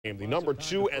The number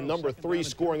 2 and number 3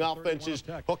 scoring offenses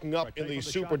hooking up in the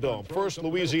Superdome. First,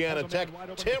 Louisiana Tech.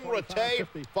 Tim Rattay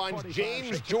finds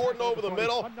James Jordan over the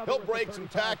middle. He'll break some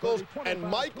tackles, and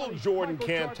Michael Jordan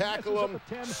can't tackle him.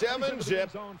 7-zip,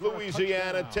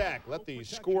 Louisiana Tech. Let the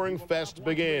scoring fest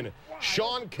begin.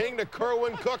 Sean King to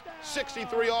Kerwin Cook,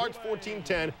 63 yards,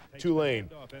 14-10, Tulane.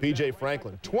 P.J.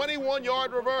 Franklin,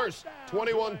 21-yard reverse,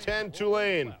 21-10,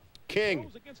 Tulane.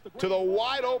 King to the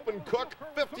wide-open Cook,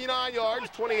 59 yards,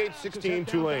 28-16,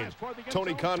 Tulane.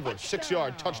 Tony Converse,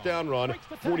 6-yard touchdown run,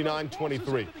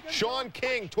 49-23. Sean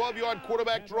King, 12-yard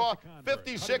quarterback draw,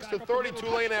 56-30,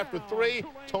 Tulane after 3.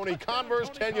 Tony Converse,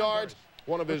 10 yards,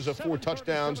 one of his 4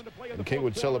 touchdowns, and King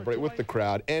would celebrate with the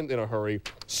crowd and in a hurry.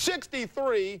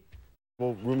 63.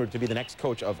 Well, rumored to be the next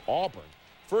coach of Auburn.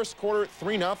 First quarter,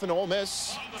 3-0 Ole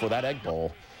Miss for that Egg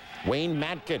Bowl. Wayne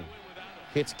Madkin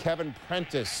hits Kevin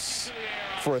Prentice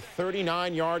for a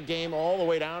 39-yard game all the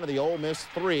way down to the Ole Miss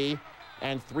 3.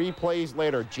 And 3 plays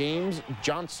later, James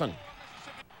Johnson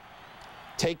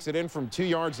takes it in from 2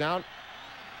 yards out.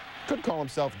 Could call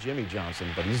himself Jimmy Johnson,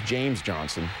 but he's James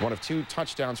Johnson. One of 2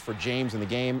 touchdowns for James in the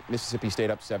game. Mississippi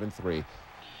State up 7-3.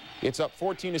 It's up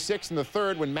 14-6 in the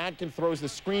third when Madkin throws the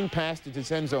screen pass to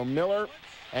Denzel Miller,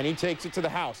 and he takes it to the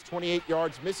house. 28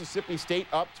 yards, Mississippi State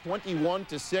up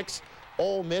 21-6.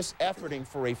 Ole Miss efforting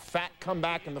for a fat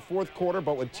comeback in the fourth quarter,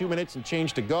 but with 2 minutes and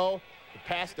change to go. The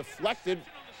pass deflected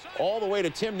all the way to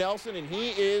Tim Nelson, and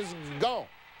he is gone.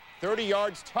 30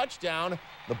 yards, touchdown.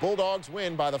 The Bulldogs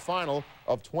win by the final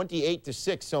of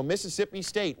 28-6. So Mississippi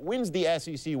State wins the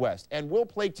SEC West and will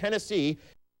play Tennessee.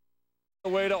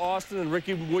 Way to Austin, and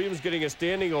Ricky Williams getting a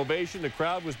standing ovation. The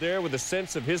crowd was there with a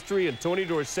sense of history, and Tony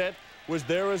Dorsett was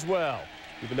there as well.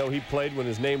 Even though he played when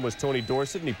his name was Tony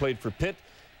Dorsett and he played for Pitt,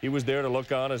 he was there to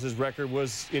look on as his record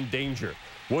was in danger.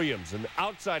 Williams, an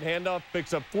outside handoff,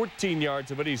 picks up 14 yards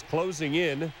of it. He's closing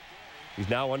in. He's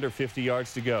now under 50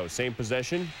 yards to go. Same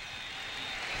possession.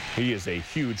 He is a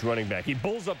huge running back. He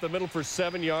bulls up the middle for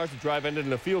 7 yards. The drive ended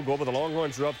in a field goal, but the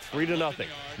Longhorns are up 3-0.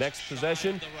 Next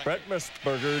possession, Brett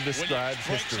Musburger describes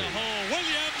history.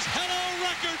 Williams, hello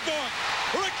record book.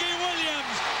 Ricky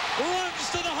Williams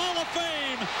runs to the Hall of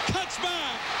Fame, cuts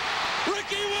back.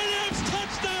 Ricky Williams,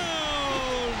 touchdown!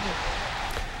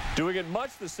 Doing it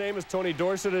much the same as Tony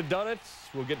Dorsett had done it.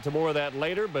 We'll get to more of that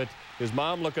later, but his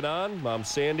mom looking on, Mom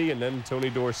Sandy, and then Tony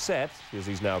Dorsett, as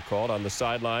he's now called, on the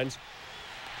sidelines.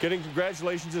 Getting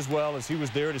congratulations as well, as he was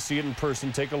there to see it in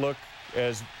person. Take a look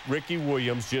as Ricky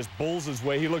Williams just bulls his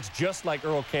way. He looks just like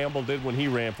Earl Campbell did when he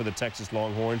ran for the Texas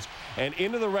Longhorns. And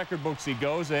into the record books he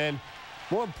goes, and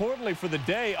more importantly for the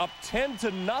day, up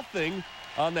 10-0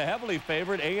 on the heavily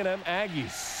favored A&M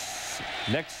Aggies.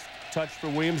 Next touch for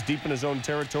Williams, deep in his own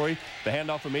territory. The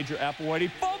handoff from Major Applewhite. He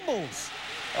fumbles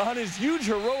on his huge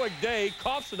heroic day,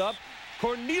 coughs it up.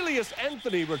 Cornelius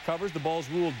Anthony recovers. The ball's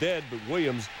ruled dead, but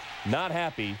Williams not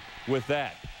happy with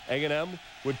that. A&M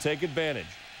would take advantage.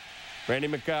 Randy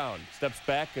McCown steps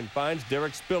back and finds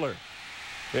Derek Spiller.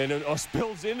 And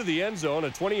spills into the end zone. A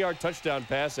 20-yard touchdown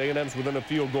pass. A&M's within a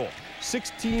field goal.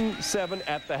 16-7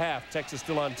 at the half. Texas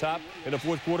still on top. In the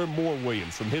fourth quarter, more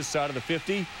Williams from his side of the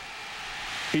 50.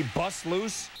 He busts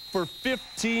loose for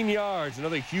 15 yards.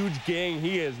 Another huge gang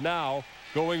he is now,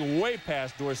 going way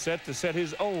past Dorsett to set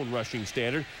his own rushing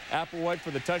standard. Applewhite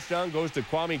for the touchdown goes to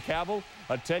Kwame Cabell.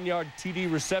 A 10-yard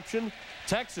TD reception.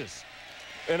 Texas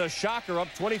in a shocker up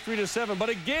 23-7. But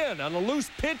again, on a loose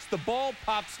pitch, the ball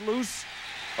pops loose.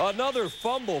 Another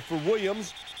fumble for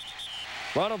Williams.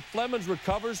 Ronald Flemings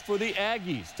recovers for the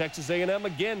Aggies. Texas A&M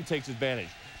again takes advantage.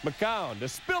 McCown to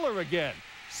Spiller again.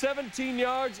 17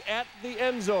 yards at the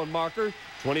end zone marker.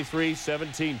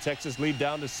 23-17. Texas lead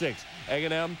down to 6.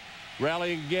 A&M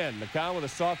rallying again. McCown with a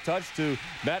soft touch to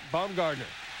Matt Baumgartner.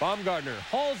 Baumgartner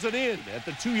hauls it in at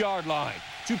the 2-yard line.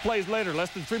 2 plays later, less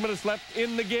than 3 minutes left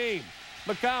in the game.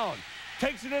 McCown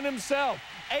takes it in himself.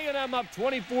 A&M up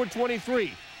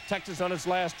 24-23. Texas on its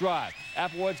last drive.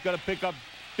 Applewhite's got to pick up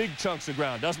big chunks of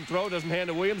ground. Doesn't throw, doesn't hand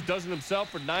to Williams, does it himself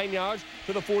for 9 yards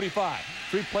to the 45.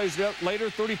 3 plays later,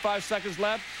 35 seconds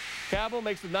left. Cabell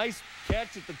makes a nice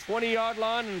catch at the 20-yard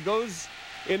line and goes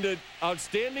into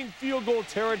outstanding field goal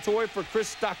territory for Chris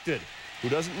Stockton, who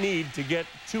doesn't need to get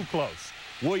too close.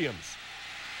 Williams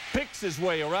picks his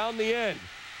way around the end,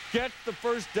 gets the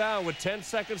first down with 10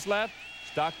 seconds left.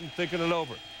 Stockton thinking it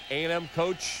over. A&M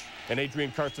coach and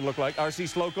Adrian Carson look like. R.C.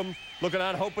 Slocum looking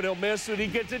on, hoping he'll miss, and he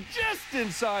gets it just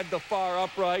inside the far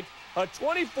upright. A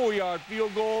 24-yard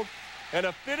field goal, and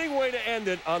a fitting way to end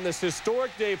it on this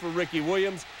historic day for Ricky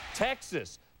Williams.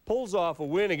 Texas pulls off a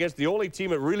win against the only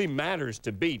team it really matters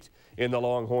to beat in the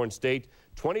Longhorn State.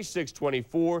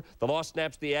 26-24. The loss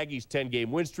snaps the Aggies'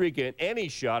 10-game win streak, and any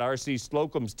shot R.C.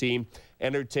 Slocum's team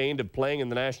entertained of playing in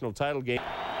the national title game.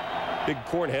 Big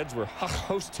Cornheads were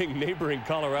hosting neighboring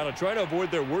Colorado, trying to avoid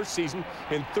their worst season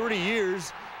in 30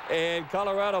 years, and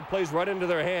Colorado plays right into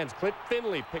their hands. Clint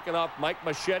Finley picking up Mike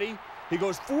Machete. He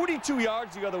goes 42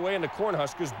 yards the other way, and the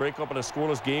Cornhuskers break up in a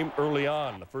scoreless game early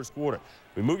on in the first quarter.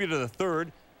 We move you to the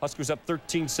third. Huskers up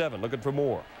 13-7, looking for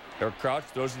more. Eric Crouch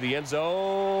throws to the end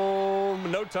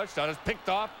zone. No touchdown. It's picked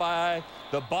off by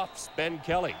the Buffs, Ben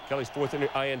Kelly. Kelly's fourth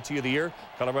INT of the year.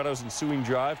 Colorado's ensuing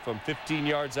drive from 15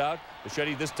 yards out.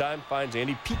 Machete this time finds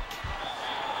Andy Peak.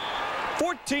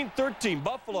 14-13,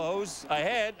 Buffaloes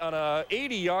ahead on a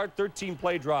 80-yard,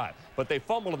 13-play drive. But they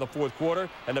fumble in the fourth quarter,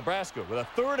 and Nebraska, with a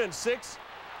 3rd and 6,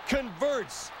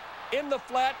 converts. In the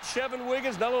flat, Chevin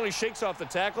Wiggins not only shakes off the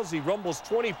tackles, he rumbles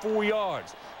 24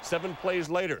 yards. 7 plays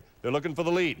later, they're looking for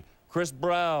the lead. Chris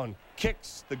Brown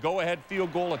kicks the go-ahead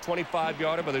field goal, a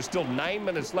 25-yarder, but there's still 9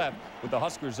 minutes left with the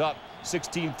Huskers up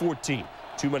 16-14.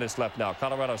 2 minutes left now.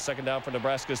 Colorado second down for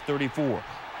Nebraska's 34.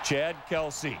 Chad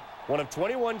Kelsey, one of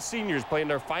 21 seniors playing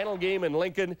their final game in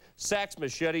Lincoln, sacks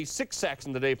Machete, 6 sacks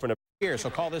in the day for Nebraska. Here,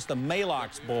 so call this the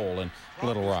Malox Bowl in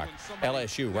Little Rock.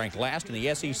 LSU ranked last in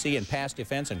the SEC in pass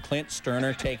defense, and Clint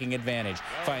Sterner taking advantage.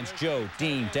 Finds Joe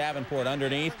Dean Davenport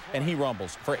underneath, and he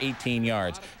rumbles for 18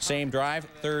 yards. Same drive,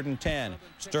 3rd and 10.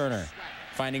 Sterner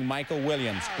finding Michael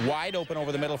Williams wide open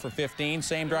over the middle for 15.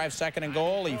 Same drive, 2nd and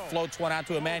goal. He floats one out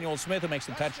to Emmanuel Smith, who makes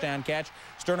the touchdown catch.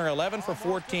 Sterner 11 for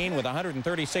 14 with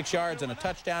 136 yards and a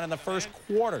touchdown in the first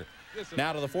quarter.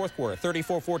 Now to the fourth quarter,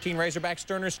 34-14 Razorback.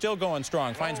 Sterner still going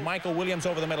strong. Finds Michael Williams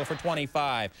over the middle for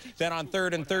 25. Then on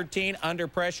 3rd and 13, under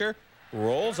pressure,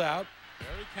 rolls out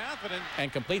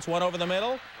and completes one over the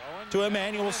middle to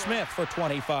Emmanuel Smith for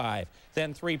 25.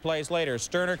 Then 3 plays later,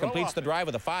 Sterner completes the drive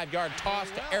with a 5-yard toss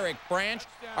to Eric Branch.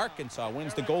 Arkansas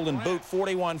wins the Golden Boot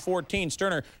 41-14.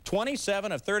 Sterner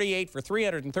 27 of 38 for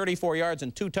 334 yards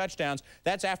and 2 touchdowns.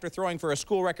 That's after throwing for a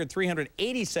school record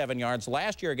 387 yards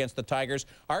last year against the Tigers.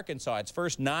 Arkansas, its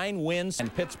first 9 wins.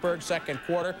 And Pittsburgh, second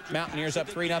quarter, Mountaineers up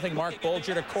 3-0. Mark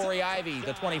Bolger to Corey Ivy,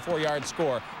 the 24-yard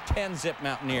score. 10-zip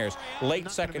Mountaineers. Late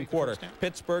second quarter,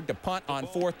 Pittsburgh to punt on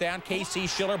 4th down. K.C.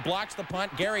 Schiller blocks the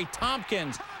punt. Gary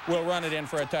Tompkins will run it in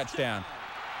for a touchdown.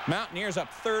 Mountaineers up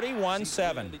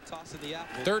 31-7.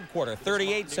 Third quarter,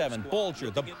 38-7.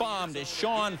 Bolger, the bomb to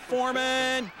Sean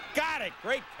Foreman. Got it.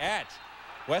 Great catch.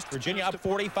 West Virginia up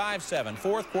 45-7.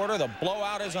 Fourth quarter, the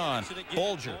blowout is on.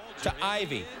 Bolger to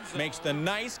Ivy. Makes the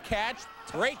nice catch.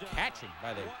 Great catching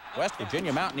by the West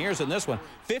Virginia Mountaineers in this one.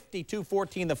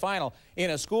 52-14 the final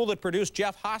in a school that produced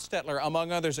Jeff Hostetler,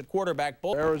 among others, at quarterback.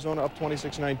 Arizona up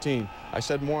 26-19. I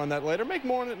said more on that later. Make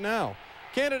more on it now.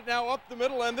 Candidate now up the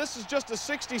middle, and this is just a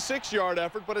 66-yard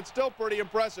effort, but it's still pretty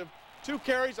impressive. 2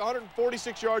 carries,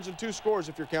 146 yards, and 2 scores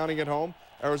if you're counting at home.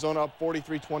 Arizona up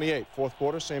 43-28. Fourth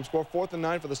quarter, same score. 4th and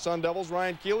 9 for the Sun Devils.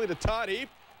 Ryan Keeley to Todd Heap,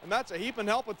 and that's a Heap and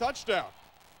help a touchdown.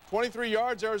 23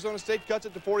 yards, Arizona State cuts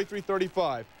it to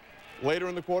 43-35. Later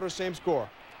in the quarter, same score.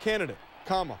 Candidate,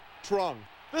 Trung.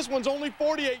 This one's only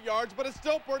 48 yards, but it's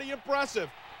still pretty impressive.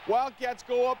 Wildcats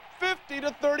go up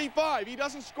 50-35. He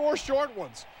doesn't score short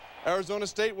ones. Arizona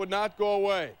State would not go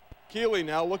away. Keeley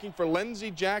now looking for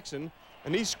Lindsey Jackson,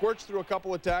 and he squirts through a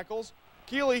couple of tackles.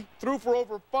 Keeley threw for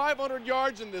over 500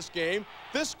 yards in this game.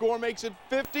 This score makes it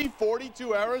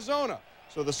 50-42 Arizona.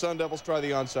 So the Sun Devils try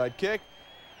the onside kick,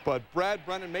 but Brad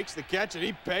Brennan makes the catch, and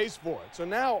he pays for it. So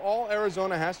now all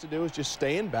Arizona has to do is just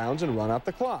stay in bounds and run out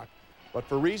the clock. But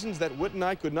for reasons that Whit and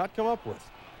I could not come up with,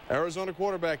 Arizona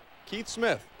quarterback Keith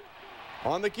Smith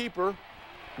on the keeper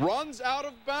runs out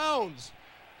of bounds,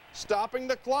 stopping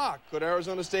the clock. Could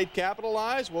Arizona State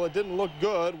capitalize? Well, it didn't look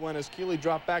good when as Keeley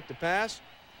dropped back to pass.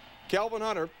 Kelvin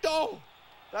Hunter,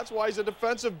 that's why he's a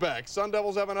defensive back. Sun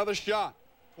Devils have another shot.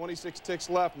 26 ticks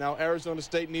left. Now Arizona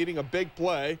State needing a big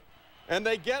play, and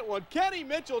they get one. Kenny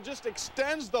Mitchell just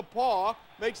extends the paw,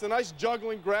 makes the nice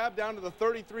juggling grab down to the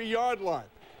 33-yard line.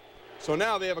 So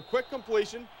now they have a quick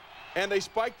completion, and they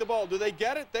spike the ball. Do they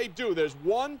get it? They do. There's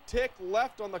 1 tick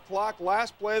left on the clock,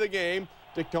 last play of the game.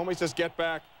 Dick Tomey says, get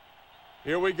back.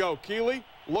 Here we go. Keeley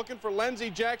looking for Lindsey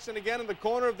Jackson again in the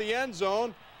corner of the end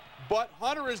zone, but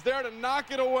Hunter is there to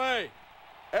knock it away.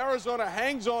 Arizona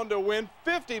hangs on to win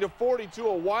 50-42,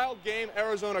 a wild game.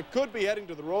 Arizona could be heading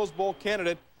to the Rose Bowl.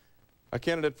 A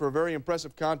candidate for a very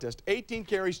impressive contest. 18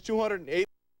 carries, 208.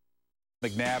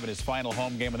 McNabb in his final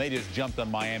home game, and they just jumped on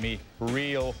Miami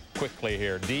real quickly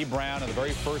here. D. Brown in the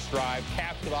very first drive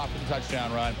capped it off with a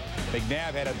touchdown run.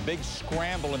 McNabb had a big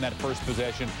scramble in that first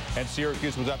possession, and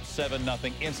Syracuse was up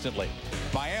 7-0 instantly.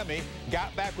 Miami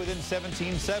got back within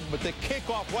 17-7, but the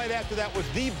kickoff right after that was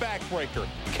the backbreaker.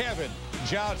 Kevin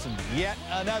Johnson, yet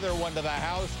another one to the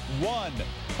house.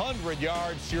 100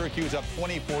 yards. Syracuse up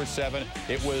 24-7.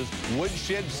 It was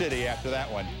Woodshed City after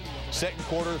that one. Second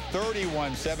quarter,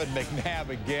 31-7. McNabb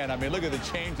again. I mean, look at the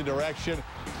change of direction.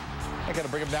 I got to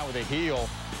bring him down with a heel.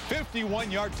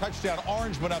 51-yard touchdown.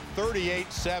 Orangemen up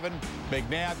 38-7.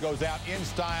 McNabb goes out in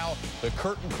style. The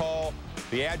curtain call,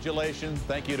 the adulation.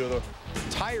 Thank you to the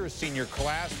entire senior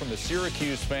class from the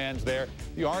Syracuse fans there.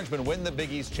 The Orangemen win the Big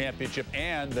East Championship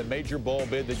and the major bowl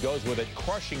bid that goes with it,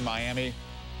 crushing Miami.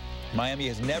 Miami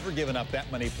has never given up that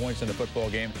many points in a football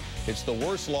game. It's the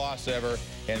worst loss ever,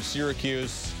 and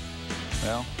Syracuse,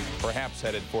 well, perhaps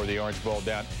headed for the Orange Bowl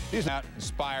down. He's not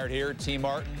inspired here. T.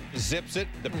 Martin zips it.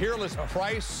 The peerless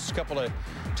Price, a couple of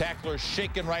tacklers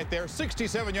shaking right there.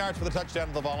 67 yards for the touchdown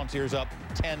of the Volunteers, up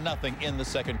 10-0 in the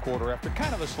second quarter after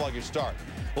kind of a sluggish start.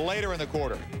 Later in the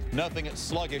quarter, nothing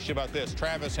sluggish about this.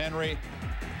 Travis Henry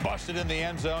busted in the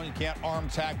end zone. You can't arm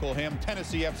tackle him.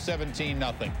 Tennessee up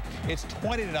 17-0. It's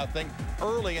 20-0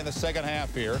 early in the second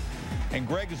half here. And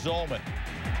Greg Zolman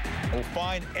will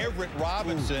find Everett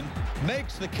Robinson,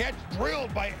 makes the catch,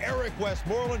 drilled by Eric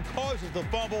Westmoreland, causes the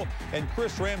fumble, and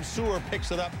Chris Ramseur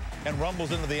picks it up and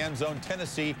rumbles into the end zone.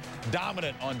 Tennessee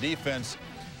dominant on defense.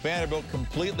 Vanderbilt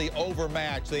completely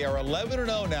overmatched. They are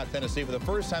 11-0 now, Tennessee, for the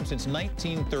first time since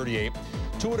 1938.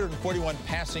 241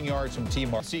 passing yards from T.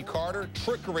 Martin. C. Carter,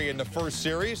 trickery in the first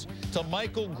series to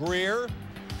Michael Greer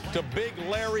to big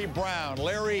Larry Brown.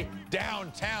 Larry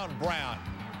downtown Brown.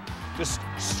 Just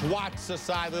swats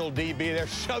aside little DB there,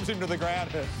 shoves him to the ground,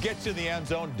 gets in the end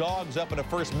zone, dogs up in the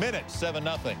first minute,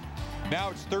 7-0. Now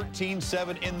it's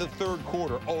 13-7 in the third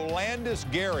quarter. Olandis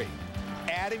Gary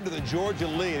adding to the Georgia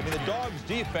lead. I mean, the Dogs'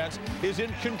 defense is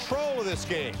in control of this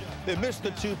game. They missed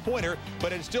the two-pointer,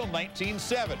 but it's still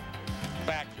 19-7.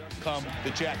 Back come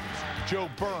the Jackets. Joe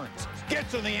Burns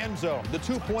gets in the end zone. The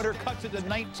two-pointer cuts it to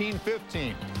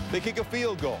 19-15. They kick a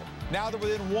field goal. Now they're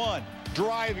within one,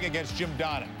 driving against Jim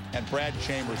Donnan. And Brad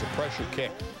Chambers, a pressure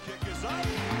kick,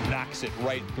 knocks it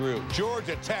right through.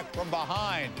 Georgia Tech from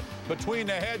behind, between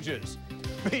the hedges,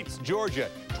 beats Georgia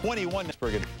 21.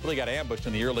 Really got ambushed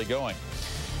in the early going.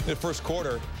 In the first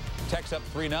quarter, Tech's up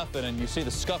 3-0, and you see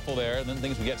the scuffle there, and then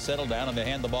things would get settled down, and they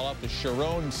hand the ball off to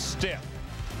Sharon Stiff,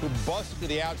 who busted to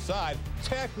the outside.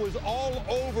 Tech was all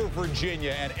over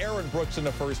Virginia and Aaron Brooks in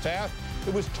the first half.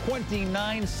 It was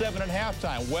 29-7 at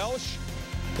halftime. Welsh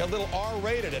got a little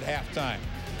R-rated at halftime.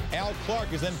 Al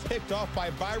Clark is then picked off by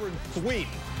Byron Thweet,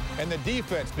 and the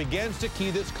defense begins to key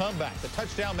this comeback. The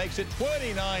touchdown makes it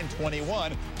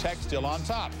 29-21. Tech still on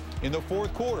top. In the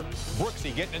fourth quarter,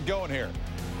 Brooksy getting it going here.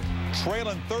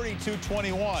 Trailing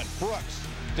 32-21. Brooks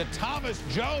to Thomas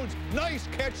Jones. Nice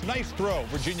catch, nice throw.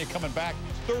 Virginia coming back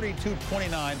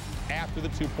 32-29 after the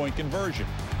two-point conversion.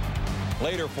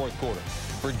 Later fourth quarter,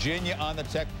 Virginia on the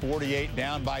Tech 48,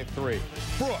 down by 3.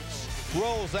 Brooks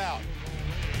rolls out.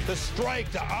 The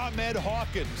strike to Ahmed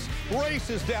Hawkins.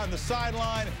 Races down the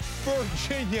sideline.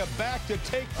 Virginia back to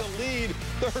take the lead,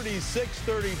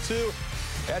 36-32.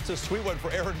 That's a sweet one for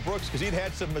Aaron Brooks because he'd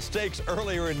had some mistakes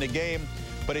earlier in the game.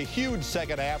 But a huge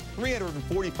second half,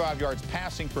 345 yards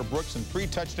passing for Brooks and 3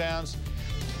 touchdowns.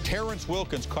 Terrence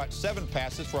Wilkins caught 7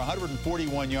 passes for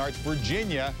 141 yards.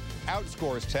 Virginia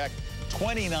outscores Tech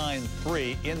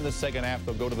 29-3 in the second half.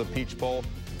 They'll go to the Peach Bowl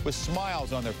with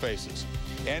smiles on their faces.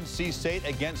 NC State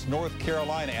against North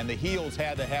Carolina, and the Heels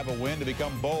had to have a win to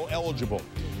become bowl eligible.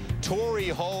 Torrey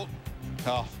Holt,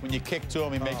 when you kick to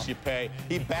him, he makes you pay.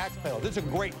 He backpedals. It's a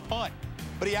great punt,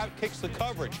 but he outkicks the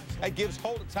coverage. That gives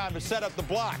Holt time to set up the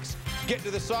blocks, get to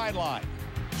the sideline,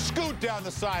 scoot down the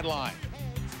sideline.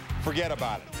 Forget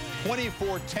about it.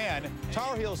 24-10.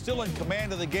 Tar Heels still in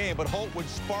command of the game, but Holt would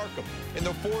spark them in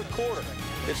the fourth quarter.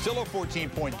 It's still a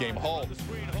 14-point game. Holt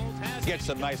gets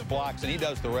some nice blocks, and he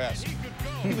does the rest.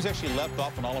 He was actually left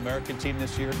off an All-American team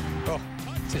this year. Oh,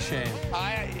 it's a shame.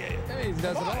 He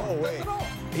does it all. Wait.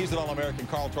 He's an All-American.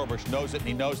 Carl Torbush knows it, and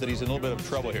he knows that he's in a little bit of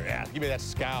trouble here. Yeah, give me that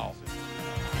scowl.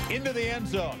 Into the end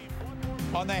zone.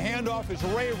 On the handoff is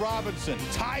Ray Robinson.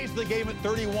 Ties the game at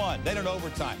 31. Then in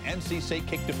overtime, NC State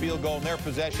kicked a field goal in their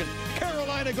possession.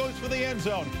 Carolina goes for the end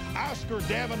zone. Oscar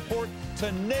Davenport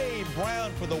to Nay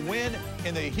Brown for the win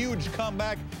in the huge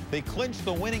comeback. They clinched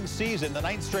the winning season, the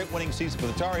 9th straight winning season for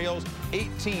the Tar Heels.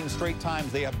 18 straight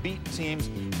times they have beaten teams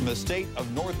from the state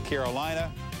of North Carolina.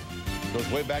 Goes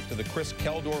way back to the Chris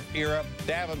Keldorf era.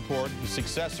 Davenport, the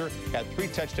successor, had 3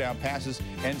 touchdown passes.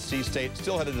 NC State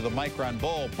still headed to the Micron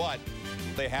Bowl, but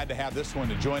they had to have this one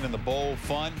to join in the bowl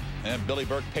fun. And Billy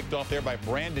Burke picked off there by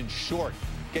Brandon Short.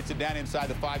 Gets it down inside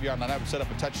the 5-yard line. That would set up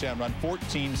a touchdown run.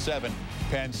 14-7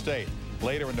 Penn State.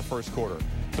 Later in the first quarter,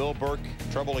 Bill Burke,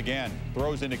 trouble again.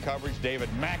 Throws into coverage. David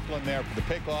Macklin there for the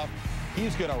pickoff.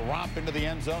 He's going to romp into the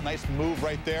end zone. Nice move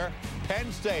right there.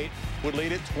 Penn State would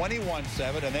lead it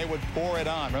 21-7, and they would pour it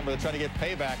on. Remember, they're trying to get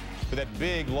payback for that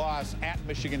big loss at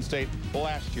Michigan State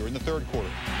last year in the third quarter.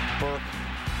 Burke.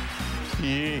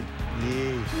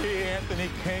 Anthony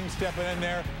King stepping in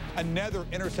there. Another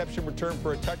interception return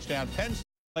for a touchdown. Penn State.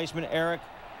 Replacement Eric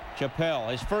Chappelle.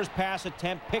 His first pass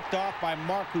attempt picked off by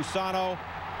Mark Cusano.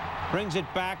 Brings it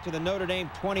back to the Notre Dame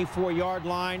 24-yard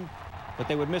line, but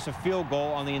they would miss a field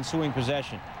goal on the ensuing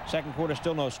possession. Second quarter,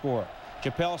 still no score.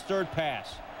 Chappelle's third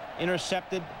pass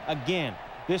intercepted again,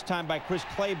 this time by Chris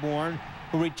Claiborne,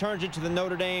 who returns it to the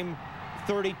Notre Dame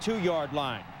 32-yard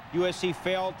line. USC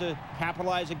failed to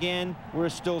capitalize again. We're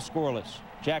still scoreless.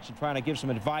 Jackson trying to give some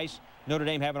advice. Notre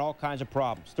Dame having all kinds of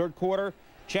problems. Third quarter,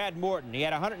 Chad Morton. He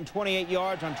had 128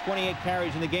 yards on 28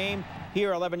 carries in the game.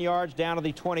 Here, 11 yards down to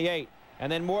the 28. And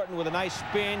then Morton with a nice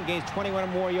spin gains 21 or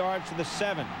more yards to the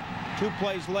 7. 2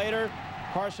 plays later,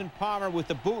 Carson Palmer with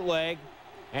the bootleg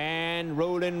and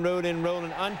rolling,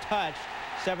 untouched.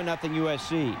 7-0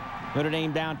 USC. Notre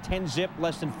Dame down 10-zip,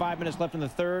 less than 5 minutes left in the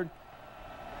third.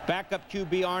 Backup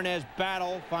QB Arnaz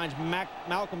Battle finds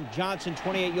Malcolm Johnson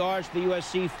 28 yards to the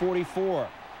USC 44.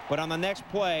 But on the next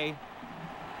play,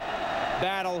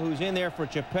 Battle, who's in there for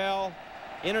Chappelle,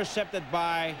 intercepted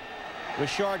by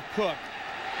Richard Cook.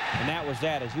 And that was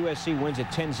that, as USC wins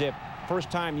at 10-zip. First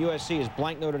time USC has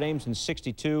blanked Notre Dame since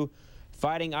 '62.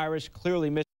 Fighting Irish clearly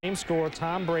missed. Same score,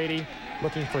 Tom Brady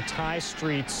looking for Ty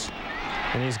Streets.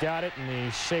 And he's got it, and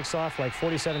he shakes off like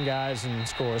 47 guys and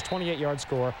scores. 28-yard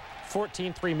score,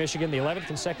 14-3 Michigan, the 11th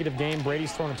consecutive game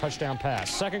Brady's thrown a touchdown pass.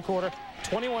 Second quarter,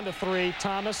 21-3.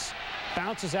 Thomas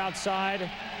bounces outside.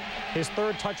 His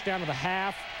third touchdown of the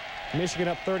half. Michigan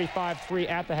up 35-3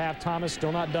 at the half. Thomas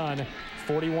still not done.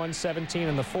 41-17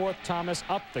 in the fourth. Thomas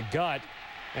up the gut,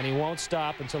 and he won't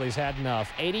stop until he's had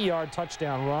enough. 80-yard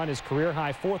touchdown run, his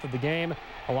career-high 4th of the game,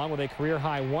 along with a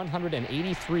career-high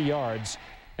 183 yards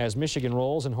as Michigan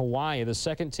rolls in Hawaii, the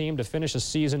second team to finish a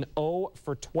season 0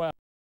 for 12.